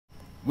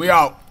We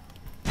out.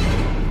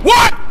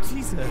 What?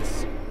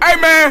 Jesus. Hey,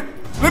 man.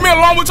 Leave me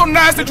alone with your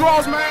nasty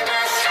draws, man.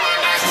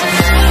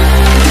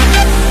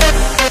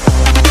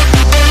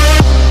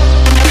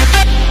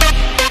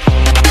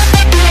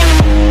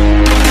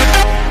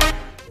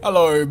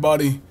 Hello,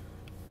 everybody.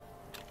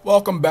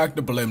 Welcome back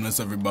to Blameless,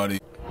 everybody.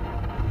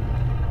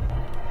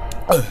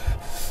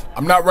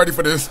 I'm not ready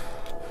for this.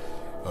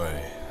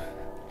 Alright.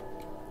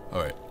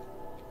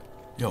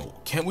 Yo,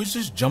 can't we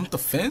just jump the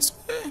fence,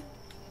 man?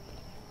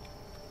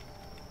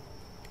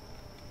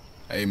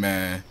 Hey,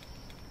 man.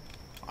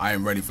 I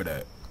ain't ready for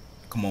that.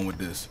 Come on with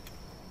this.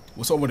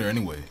 What's over there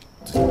anyway?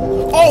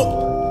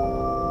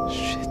 Oh!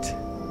 Shit.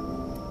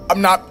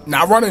 I'm not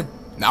running.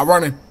 Not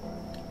running.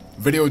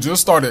 Video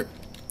just started.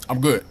 I'm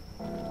good.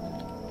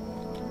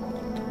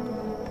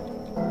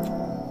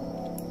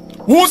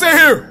 Who's in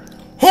here?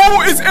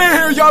 Who is in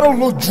here? Y'all don't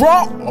look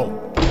drunk. Oh.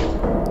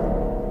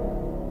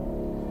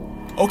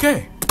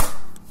 Okay.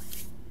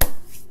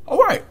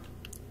 Alright.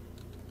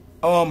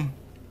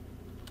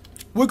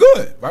 We're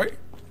good, right?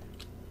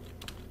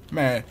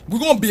 Man, we're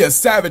gonna be a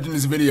savage in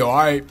this video,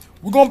 alright?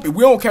 We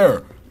don't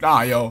care.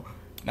 Nah, yo,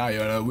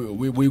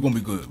 we gonna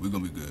be good. We're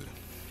gonna be good.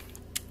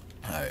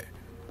 Alright.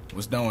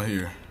 What's down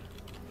here?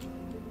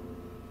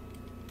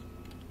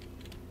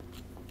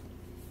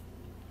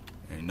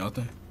 Ain't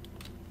nothing.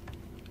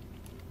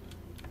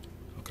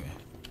 Okay.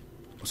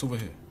 What's over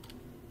here?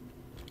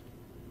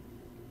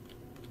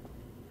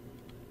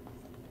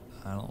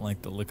 I don't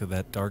like the look of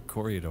that dark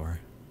corridor.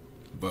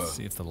 Let's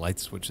see if the light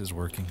switch is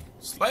working.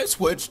 Light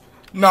switch?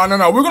 No.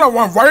 We're gonna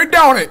run right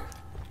down it.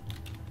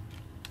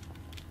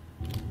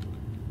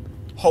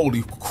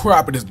 Holy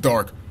crap, it is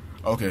dark.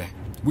 Okay.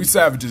 We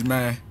savages,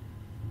 man.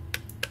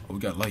 Oh, we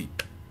got light.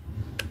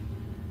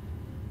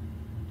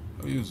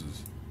 How do we use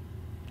this?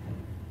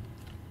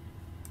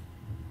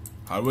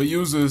 How do we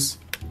use this?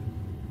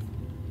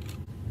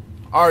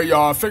 Alright,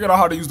 y'all. I figured out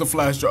how to use the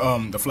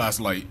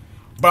flashlight.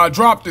 But I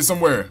dropped it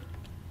somewhere.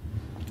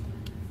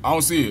 I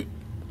don't see it.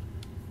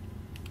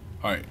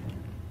 Alright.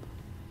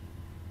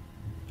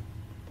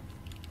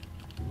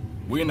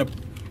 We in the...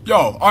 Yo,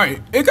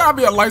 alright. It gotta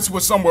be a light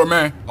switch somewhere,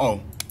 man.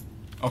 Oh.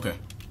 Okay.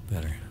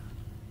 Better.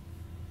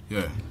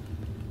 Yeah.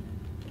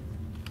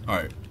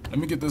 Alright. Let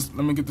me get this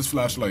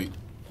flashlight.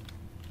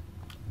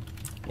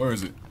 Where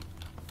is it?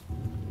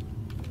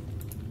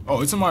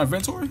 Oh, it's in my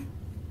inventory?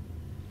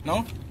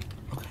 No?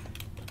 Okay.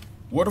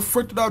 Where the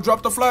frick did I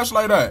drop the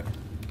flashlight at?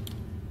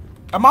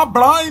 Am I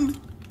blind?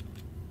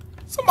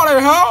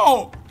 Somebody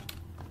help!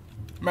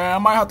 Man, I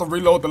might have to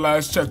reload the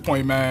last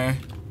checkpoint, man.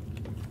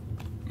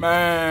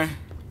 Man.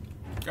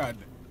 God.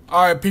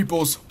 Alright,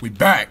 peoples. We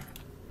back.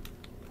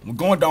 We're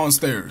going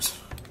downstairs.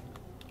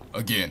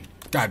 Again.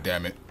 God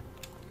damn it.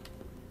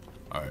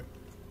 Alright.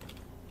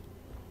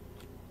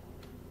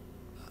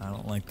 I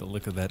don't like the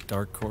look of that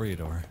dark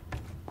corridor.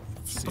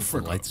 Let's see if the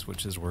light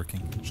switch is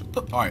working.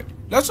 Alright.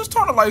 Let's just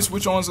turn the light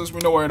switch on since we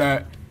know where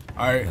that.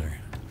 Alright.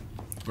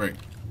 Great.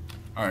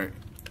 Alright.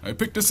 I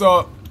pick this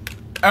up.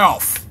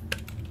 Elf.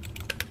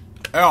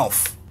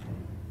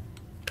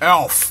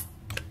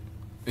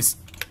 It's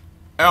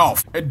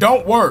elf. It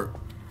don't work.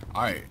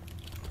 Alright.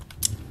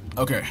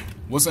 Okay.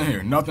 What's in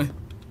here? Nothing?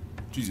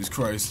 Jesus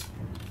Christ.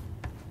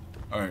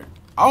 Alright.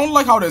 I don't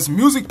like how there's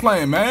music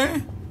playing,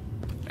 man.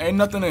 Ain't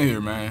nothing in here,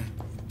 man.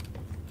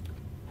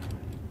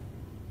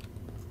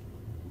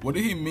 What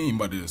did he mean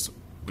by this?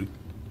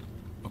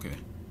 Okay.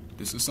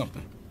 This is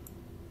something.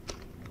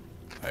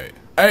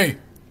 Hey.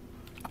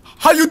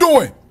 How you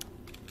doing?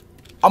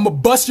 I'ma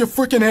bust your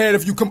freaking head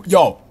if you come.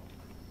 Yo.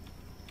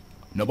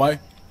 Nobody?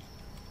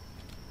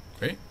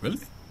 Hey, really?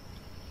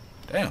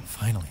 Damn.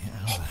 Finally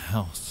out of the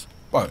house.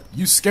 But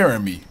you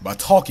scaring me by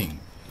talking.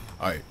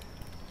 Alright.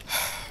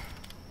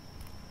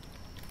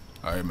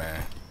 Alright,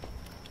 man.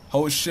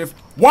 Hold shift.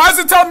 Why is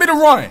it telling me to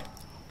run?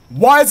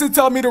 Why is it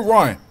telling me to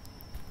run?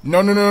 No.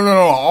 I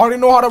already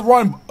know how to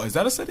run. Is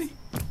that a city?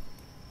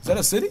 Is that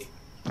a city?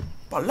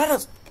 But let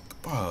us.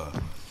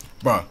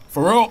 Bruh,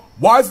 for real?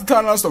 Why is it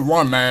telling us to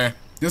run, man?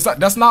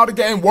 That's not how the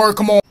game works.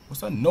 Come on.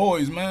 What's that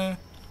noise, man?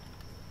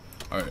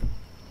 Alright.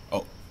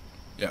 Oh.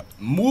 Yeah.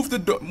 Move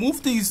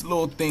these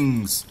little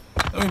things.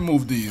 Let me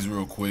move these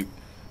real quick.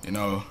 You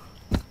know.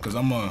 Cause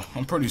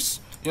I'm pretty,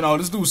 you know,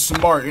 this dude's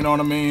smart, you know what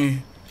I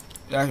mean?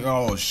 Yeah,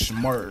 oh,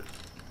 smart.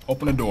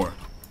 Open the door.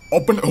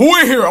 Who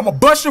in here? I'ma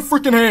bust your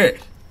freaking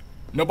head.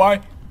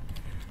 Nobody?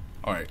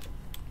 Alright.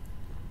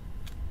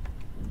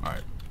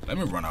 Alright. Let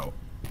me run out.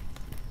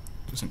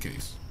 Just in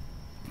case.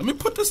 Let me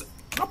put this.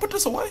 Can I put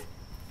this away?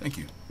 Thank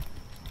you.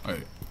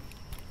 Alright.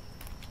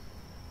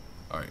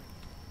 Alright.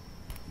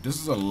 This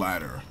is a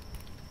ladder.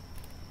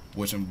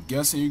 Which I'm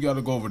guessing you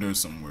gotta go over there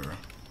somewhere.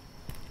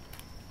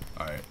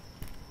 Alright.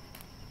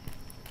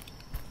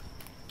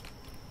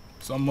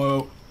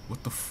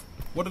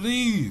 What are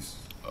these?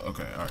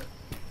 Okay, alright.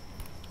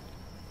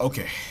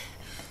 Okay.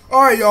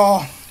 Alright,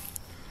 y'all.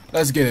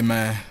 Let's get it,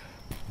 man.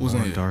 What's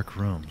in here? Dark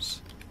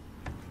rooms.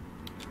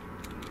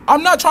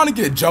 I'm not trying to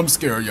get jump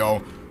scared,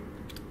 yo.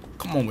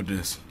 Come on with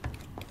this.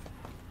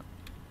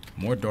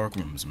 More dark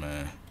rooms,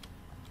 man.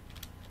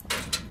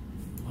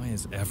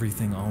 is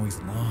everything always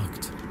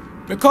locked?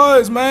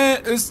 Because,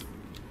 man,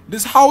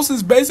 this house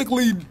is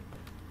basically,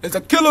 it's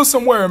a killer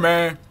somewhere,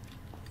 man.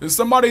 There's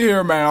somebody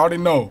here, man. I already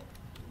know.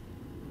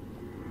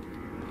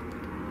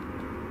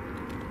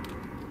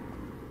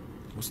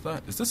 What's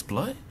that? Is this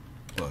blood?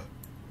 What?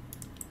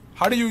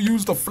 How do you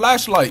use the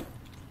flashlight?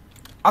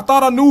 I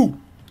thought I knew.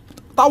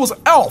 I thought I was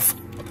an elf.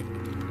 Okay.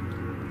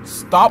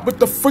 Stop with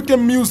the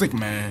freaking music,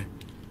 man.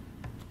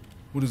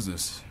 What is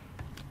this?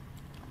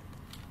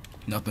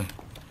 Nothing.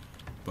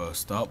 But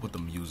stop with the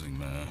music,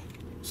 man.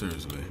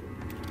 Seriously.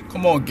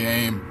 Come on,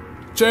 game.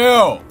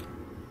 Chill.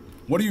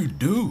 What do you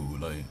do?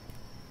 Like,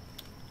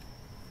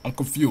 I'm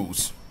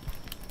confused.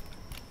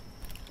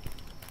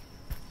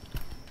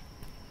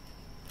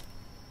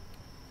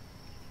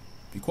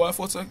 Be quiet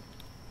for a sec.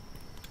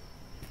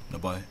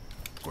 Nobody.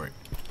 Great.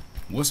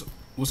 What's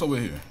over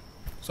here?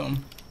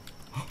 Something?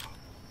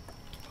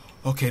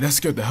 Okay, that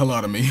scared the hell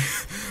out of me.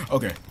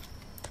 Okay.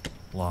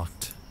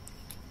 Locked.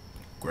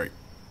 Great.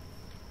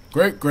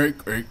 Great.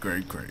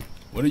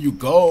 Where do you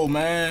go,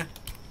 man?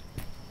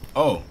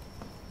 Oh.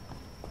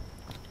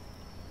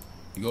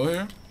 You go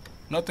here?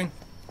 Nothing?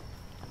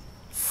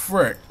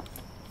 Frick.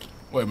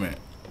 Wait a minute.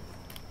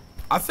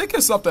 I think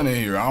it's something in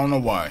here. I don't know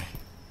why.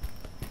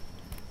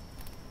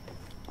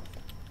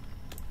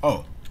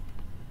 Oh.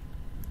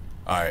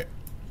 Alright.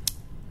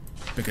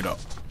 Pick it up.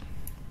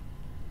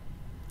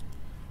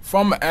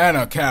 From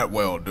Anna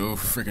Catwell, dude.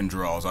 Freaking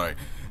draws. Alright.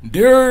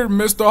 Dear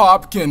Mr.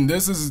 Hopkins,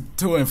 this is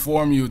to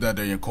inform you that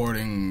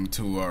according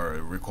to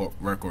our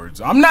records.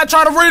 I'm not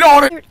trying to read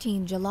all it!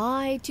 13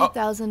 July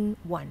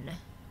 2001.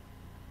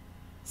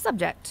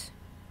 Subject.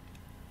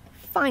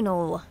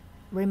 Final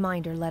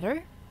reminder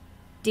letter.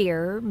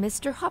 Dear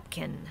Mr.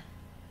 Hopkins,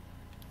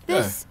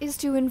 this is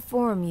to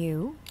inform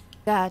you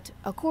that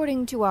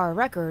according to our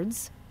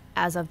records,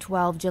 as of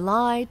 12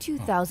 July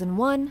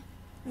 2001,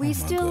 we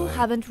still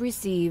haven't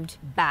received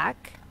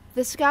back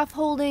the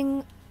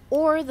scaffolding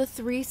or the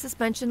 3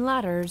 suspension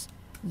ladders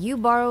you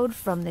borrowed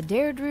from the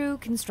Deirdre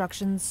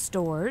Construction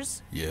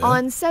stores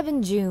on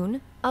 7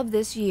 June of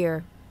this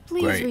year.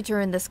 Please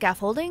return the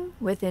scaffolding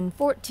within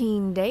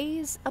 14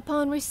 days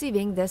upon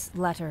receiving this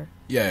letter.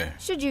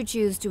 Should you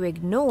choose to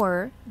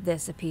ignore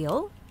this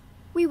appeal,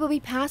 we will be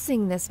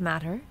passing this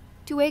matter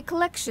to a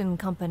collection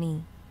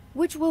company,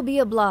 which will be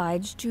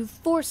obliged to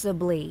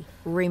forcibly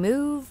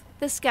remove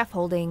the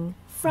scaffolding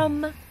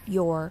from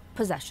your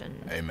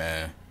possession.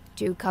 Amen.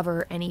 To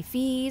cover any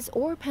fees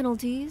or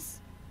penalties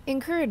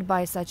incurred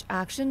by such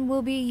action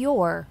will be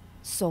your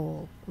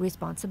sole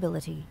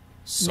responsibility.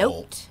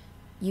 Note,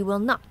 you will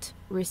not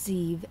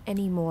receive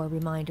any more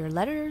reminder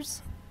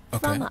letters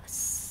from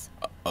us.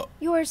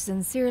 Yours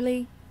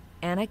sincerely,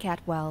 Anna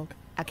Catwell,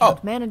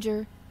 Account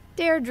Manager,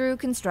 Deirdre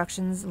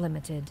Constructions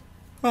Limited.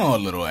 Oh,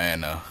 little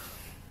Anna.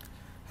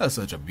 That's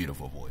such a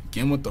beautiful boy.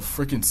 Again with the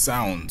freaking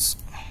sounds.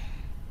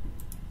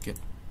 Get.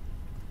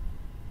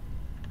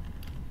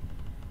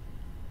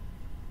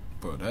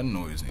 Bro, that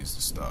noise needs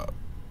to stop.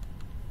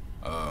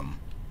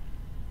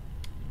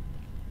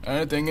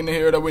 Anything in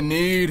here that we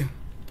need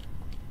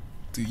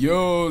to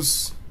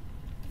use?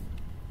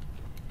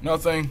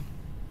 Nothing.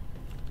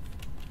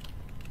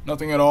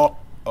 Nothing at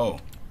all. Oh,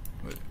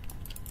 wait.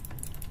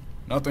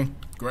 Nothing.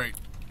 Great.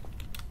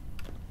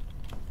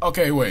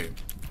 Okay, wait.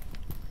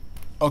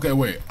 Okay,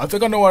 wait. I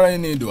think I know what I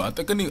need to do. I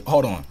think I need.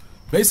 Hold on.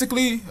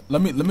 Basically,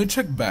 let me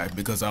check back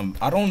because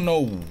I don't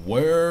know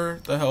where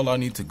the hell I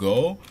need to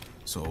go.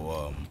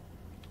 So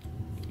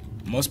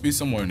must be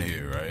somewhere in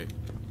here, right?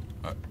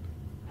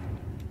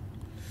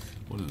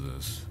 What is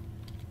this?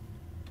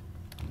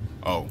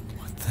 Oh.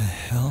 What the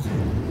hell?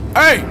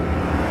 Hey!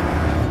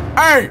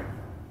 Hey!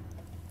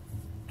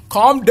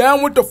 Calm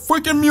down with the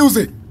freaking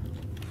music.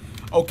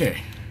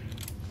 Okay.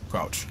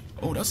 Crouch.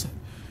 Oh, that's a.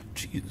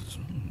 Jesus.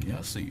 Yeah,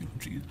 I see you.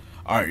 Jesus.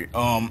 All right.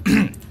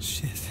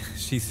 Shit.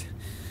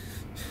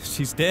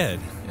 She's dead.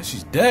 Yeah,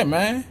 she's dead,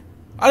 man.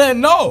 I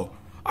didn't know.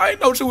 I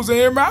didn't know she was in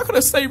here, man. I could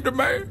have saved her,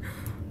 man.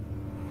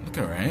 Look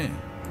at her hand.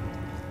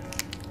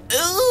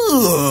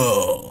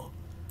 Ugh.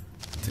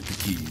 Took the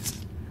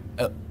keys.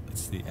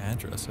 It's the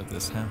address of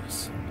this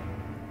house.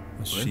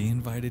 Was she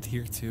invited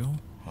here too?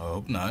 I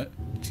hope not.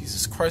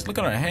 Jesus Christ, look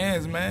at her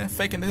hands, man.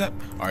 Faking it up.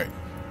 All right.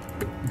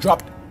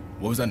 Drop.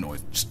 What was that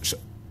noise?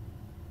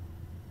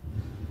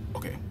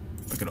 Okay.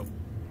 Pick it up.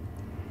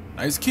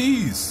 Nice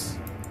keys.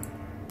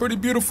 Pretty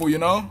beautiful, you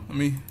know? Let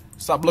me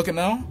stop looking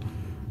now.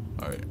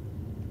 All right.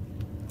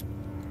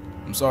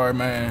 I'm sorry,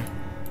 man.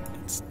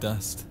 It's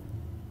dust.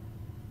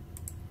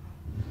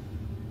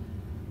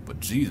 But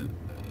Jesus.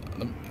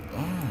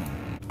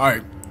 All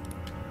right.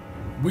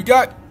 We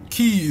got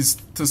keys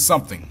to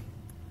something.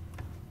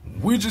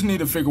 We just need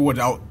to figure what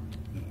out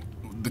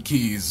the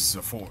keys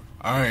are for.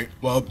 All right.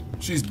 Well,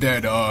 she's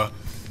dead. And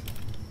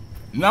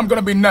I'm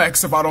gonna be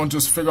next if I don't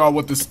just figure out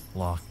what this.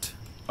 Locked.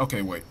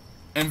 Okay, wait.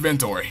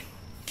 Inventory.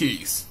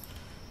 Keys.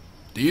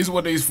 These are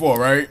what these for,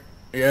 right?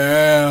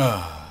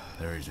 Yeah.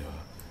 There we go.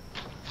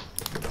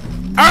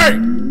 Hey!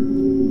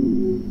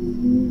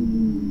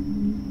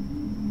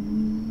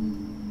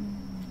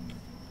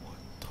 What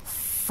the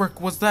frick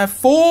was that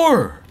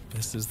for?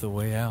 This is the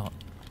way out.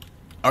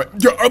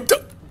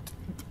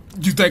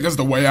 You think it's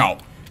the way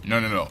out?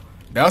 No.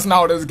 That's not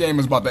how this game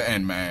is about to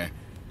end, man.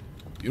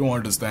 You don't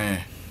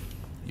understand.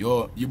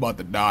 You about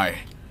to die.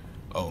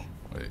 Oh,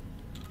 wait.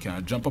 Can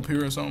I jump up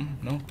here or something?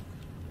 No?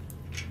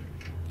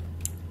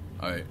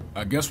 Alright,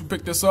 I guess we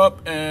picked this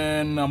up,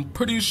 and I'm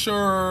pretty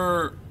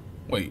sure...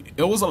 Wait,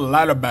 it was a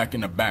ladder back in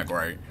the back,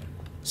 right?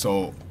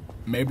 So,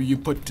 maybe you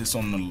put this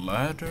on the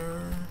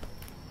ladder?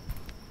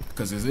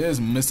 Because it is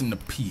missing the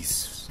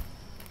piece.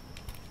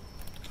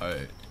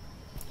 Alright,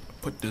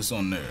 put this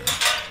on there.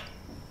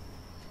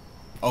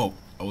 Oh,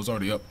 I was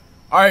already up.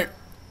 Alright,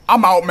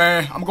 I'm out,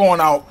 man. I'm going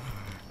out.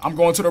 I'm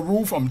going to the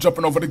roof. I'm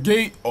jumping over the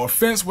gate or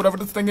fence, whatever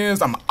the thing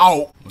is. I'm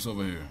out. What's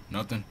over here?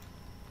 Nothing?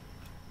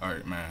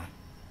 Alright, man.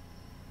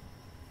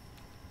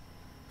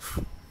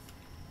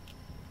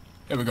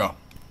 Here we go.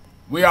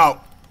 We out.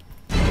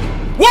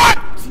 What?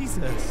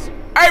 Jesus.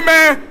 Hey,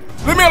 man.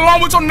 Leave me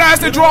alone with your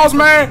nasty drawers,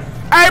 man.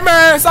 Hey,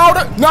 man. It's all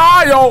that.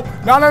 Nah, yo.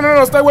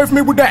 No. Stay away from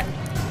me with that.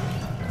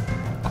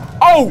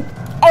 Oh,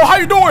 how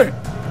you doing?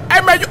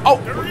 Hey, man.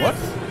 What?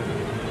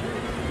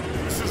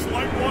 This is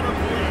Lightwater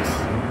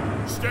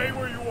Police. Stay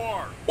where you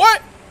are.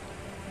 What?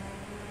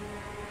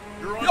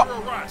 You're under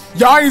arrest.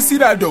 Y'all ain't see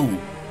that dude.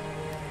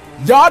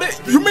 Y'all did.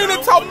 You mean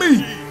to tell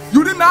me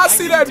you did not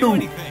see that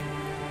dude?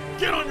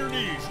 Get on your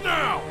knees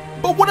now.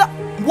 But what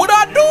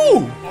I do?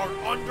 You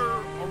are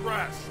under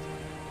arrest.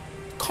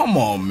 Come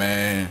on,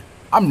 man.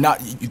 I'm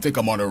not. You think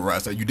I'm under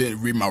arrest? You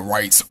didn't read my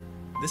rights.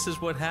 This is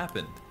what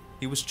happened.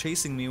 He was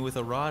chasing me with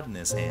a rod in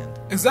his hand.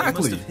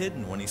 Exactly. He must have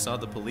hidden when he saw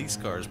the police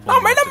cars Oh,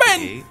 pulling man, up to the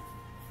gate.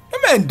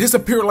 that man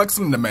disappeared like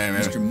Slender Man,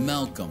 man. Mr.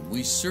 Malcolm,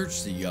 we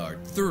searched the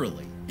yard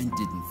thoroughly and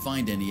didn't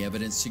find any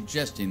evidence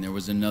suggesting there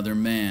was another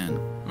man.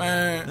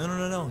 Man.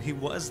 No. He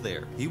was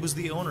there. He was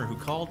the owner who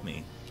called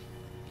me.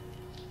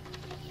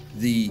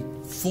 The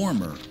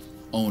former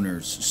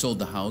owners sold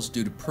the house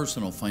due to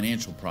personal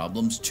financial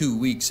problems 2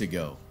 weeks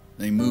ago.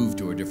 They moved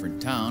to a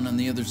different town on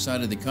the other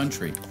side of the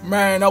country.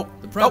 Man, no.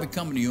 The private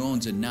company who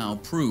owns it now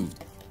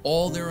proved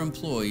all their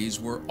employees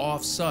were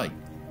off-site,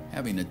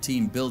 having a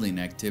team building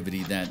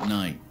activity that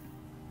night.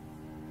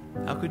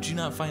 How could you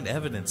not find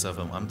evidence of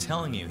him? I'm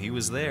telling you, he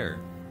was there.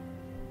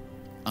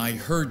 I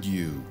heard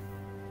you.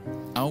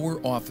 Our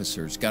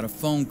officers got a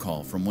phone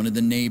call from one of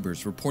the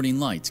neighbors reporting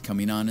lights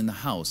coming on in the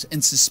house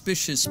and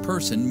suspicious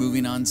person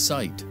moving on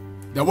site.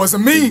 That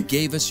wasn't me. They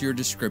gave us your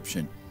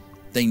description.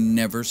 They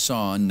never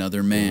saw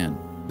another man.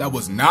 That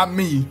was not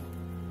me.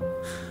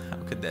 How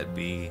could that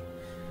be?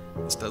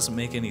 This doesn't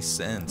make any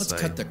sense.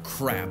 Let's cut the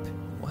crap.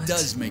 What? It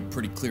does make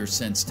pretty clear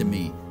sense to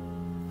me.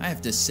 I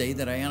have to say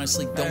that I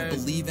honestly don't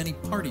believe any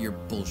part of your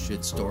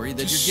bullshit story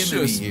that you're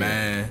giving me here.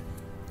 Man.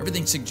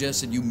 Everything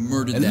suggests that you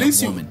murdered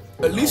that woman.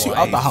 At least you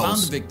out the house.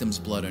 Found the victim's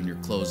blood on your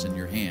clothes and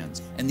your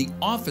hands, and the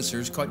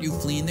officers caught you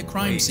fleeing the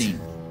crime scene.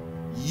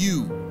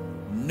 You,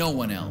 no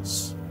one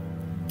else.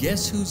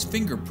 Guess whose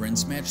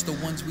fingerprints match the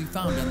ones we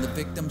found on the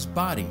victim's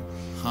body,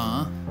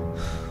 huh?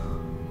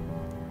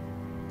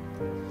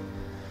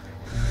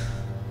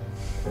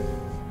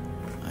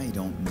 I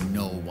don't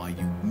know why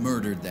you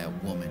murdered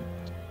that woman,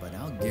 but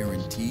I'll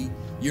guarantee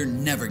you're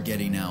never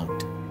getting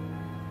out.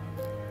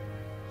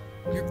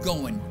 You're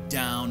going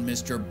down,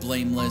 Mr.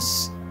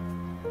 Blameless.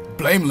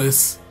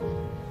 Blameless?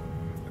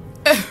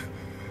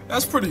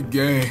 That's pretty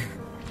gay.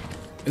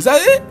 Is that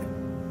it?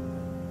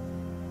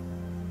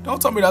 Don't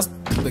tell me that's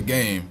the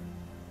game.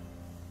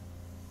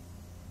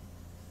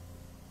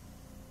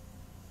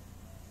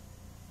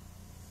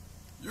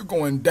 You're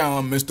going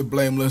down, Mr.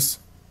 Blameless.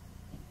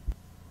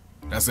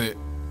 That's it.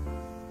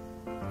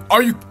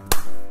 Are you?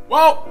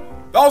 Well,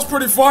 that was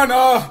pretty fun.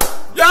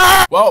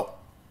 Yeah! Well,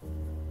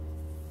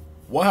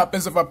 what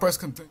happens if I press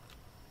continue?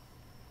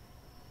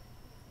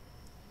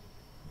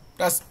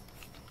 That's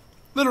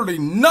literally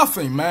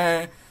nothing,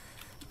 man.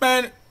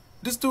 Man,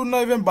 this dude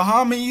not even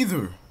behind me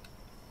either.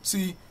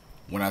 See,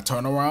 when I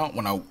turn around,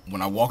 when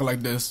I walk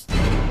like this,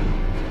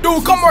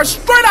 dude come right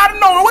straight out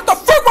of nowhere. What the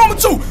fuck wrong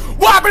with you?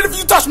 What happened if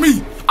you touch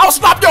me? I'll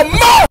slap your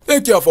mouth.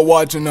 Thank y'all for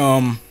watching.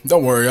 Don't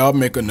worry, I'll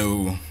make a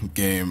new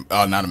game.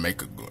 Not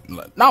make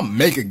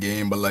a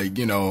game, but like,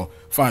 you know,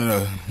 find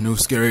a new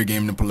scary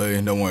game to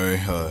play. Don't worry.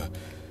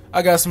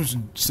 I got some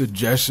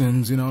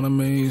suggestions, you know what I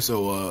mean?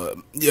 So,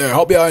 yeah,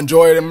 hope y'all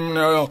enjoyed them. You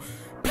know.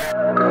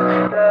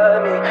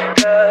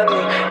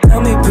 Tell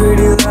me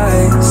pretty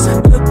lies,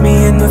 look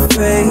me in the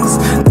face.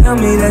 Tell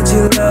me that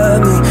you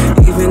love me.